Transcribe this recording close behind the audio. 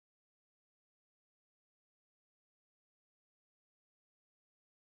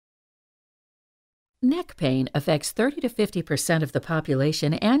Neck pain affects 30 to 50% of the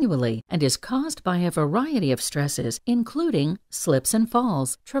population annually and is caused by a variety of stresses, including slips and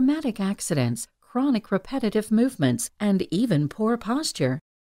falls, traumatic accidents, chronic repetitive movements, and even poor posture.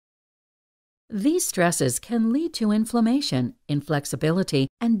 These stresses can lead to inflammation, inflexibility,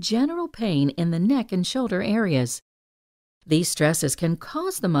 and general pain in the neck and shoulder areas. These stresses can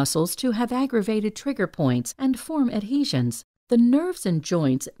cause the muscles to have aggravated trigger points and form adhesions. The nerves and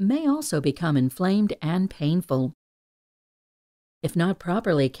joints may also become inflamed and painful. If not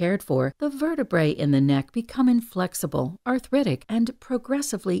properly cared for, the vertebrae in the neck become inflexible, arthritic, and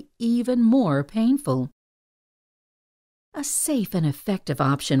progressively even more painful. A safe and effective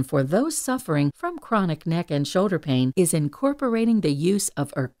option for those suffering from chronic neck and shoulder pain is incorporating the use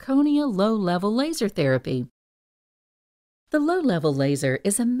of Erchonia low-level laser therapy. The low-level laser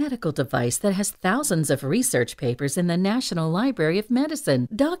is a medical device that has thousands of research papers in the National Library of Medicine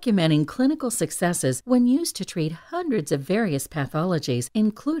documenting clinical successes when used to treat hundreds of various pathologies,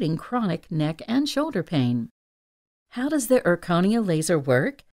 including chronic neck and shoulder pain. How does the Erchonia laser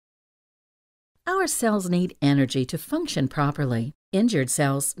work? Our cells need energy to function properly. Injured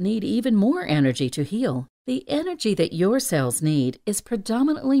cells need even more energy to heal. The energy that your cells need is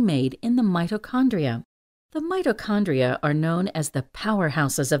predominantly made in the mitochondria. The mitochondria are known as the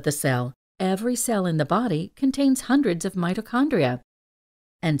powerhouses of the cell. Every cell in the body contains hundreds of mitochondria,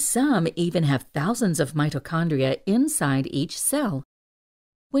 and some even have thousands of mitochondria inside each cell.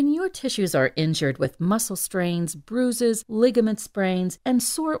 When your tissues are injured with muscle strains, bruises, ligament sprains, and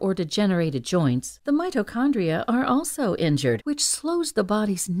sore or degenerated joints, the mitochondria are also injured, which slows the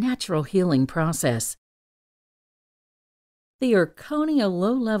body's natural healing process. The Erchonia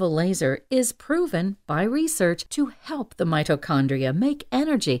low-level laser is proven by research to help the mitochondria make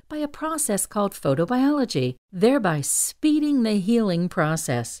energy by a process called photobiology, thereby speeding the healing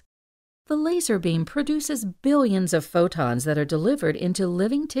process. The laser beam produces billions of photons that are delivered into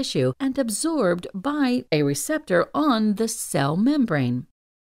living tissue and absorbed by a receptor on the cell membrane.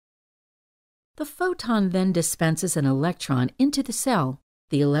 The photon then dispenses an electron into the cell.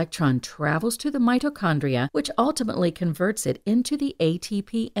 The electron travels to the mitochondria, which ultimately converts it into the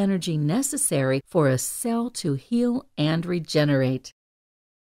ATP energy necessary for a cell to heal and regenerate.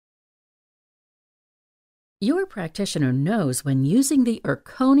 Your practitioner knows when using the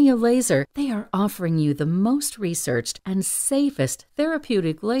Erchonia laser, they are offering you the most researched and safest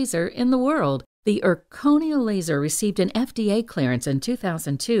therapeutic laser in the world. The Erchonia laser received an FDA clearance in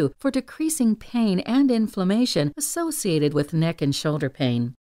 2002 for decreasing pain and inflammation associated with neck and shoulder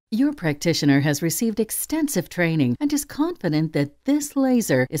pain. Your practitioner has received extensive training and is confident that this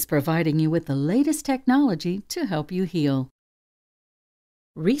laser is providing you with the latest technology to help you heal.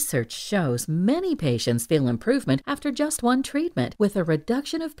 Research shows many patients feel improvement after just one treatment, with a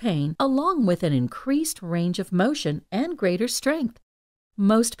reduction of pain along with an increased range of motion and greater strength.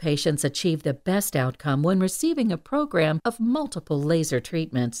 Most patients achieve the best outcome when receiving a program of multiple laser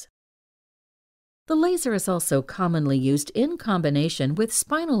treatments. The laser is also commonly used in combination with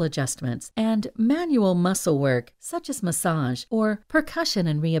spinal adjustments and manual muscle work, such as massage or percussion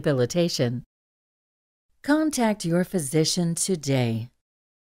and rehabilitation. Contact your physician today.